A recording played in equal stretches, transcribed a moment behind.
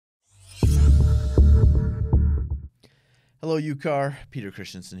Hello, UCAR. Peter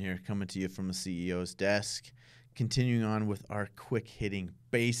Christensen here, coming to you from the CEO's desk, continuing on with our quick-hitting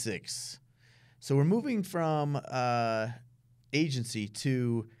basics. So we're moving from agency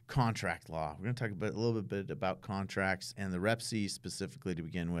to contract law. We're going to talk a little bit about contracts and the Rep C specifically to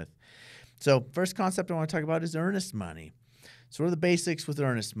begin with. So first concept I want to talk about is earnest money. So what are the basics with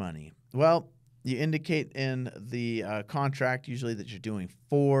earnest money? Well, you indicate in the contract usually that you're going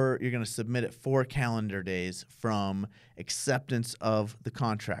to submit it 4 calendar days from acceptance of the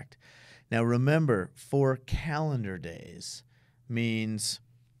contract. Now remember, 4 calendar days means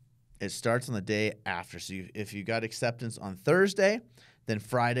it starts on the day after. So if you got acceptance on Thursday, then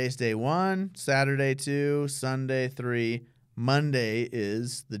Friday's day 1, Saturday 2, Sunday 3, Monday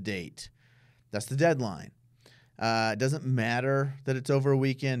is the date. That's the deadline. It doesn't matter that it's over a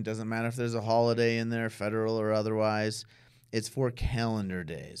weekend. Doesn't matter if there's a holiday in there, federal or otherwise. It's 4 calendar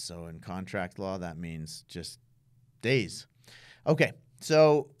days. So in contract law, that means just days. Okay,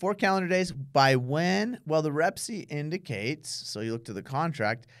 so 4 calendar days. By when? Well, the Rep C indicates, so you look to the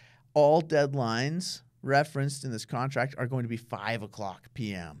contract, all deadlines referenced in this contract are going to be 5 o'clock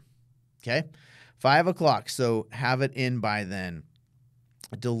p.m. Okay, 5 o'clock. So have it in by then.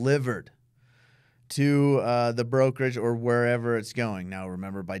 Delivered to the brokerage or wherever it's going. Now,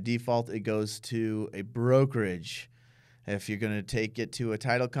 remember, by default, it goes to a brokerage. If you're going to take it to a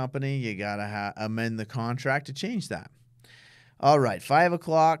title company, you got to amend the contract to change that. All right, 5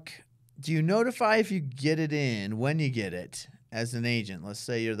 o'clock. Do you notify if you get it in, when you get it, as an agent? Let's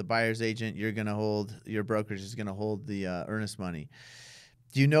say you're the buyer's agent. You're going to hold, your brokerage is going to hold the earnest money.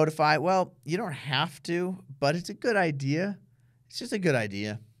 Do you notify? Well, you don't have to, but it's a good idea. It's just a good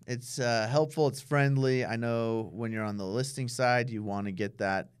idea. It's helpful. It's friendly. I know when you're on the listing side, you want to get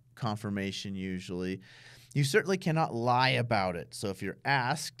that confirmation usually. You certainly cannot lie about it. So if you're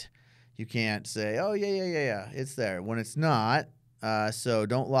asked, you can't say, oh, yeah, it's there, when it's not. So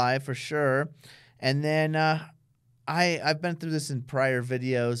don't lie for sure. And then I've been through this in prior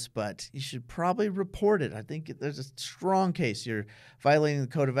videos, but you should probably report it. I think there's a strong case you're violating the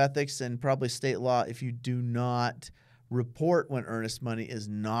code of ethics and probably state law if you do not report when earnest money is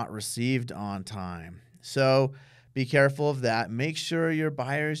not received on time. So be careful of that. Make sure your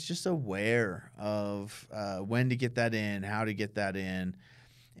buyer is just aware of when to get that in, how to get that in,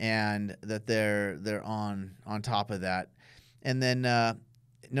 and that they're on top of that. And then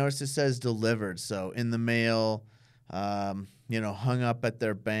notice it says delivered. So in the mail, hung up at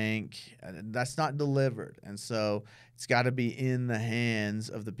their bank. That's not delivered. And so it's got to be in the hands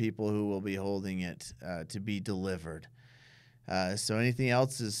of the people who will be holding it to be delivered. So anything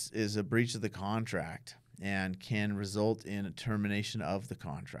else is a breach of the contract and can result in a termination of the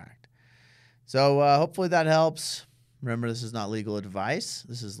contract. So hopefully that helps. Remember, this is not legal advice.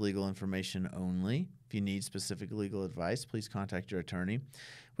 This is legal information only. If you need specific legal advice, please contact your attorney.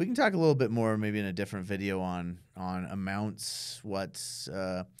 We can talk a little bit more maybe in a different video on amounts, what's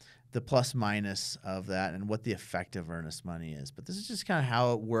the plus minus of that, and what the effect of earnest money is. But this is just kind of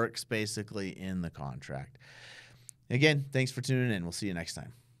how it works basically in the contract. Again, thanks for tuning in. We'll see you next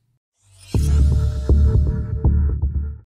time.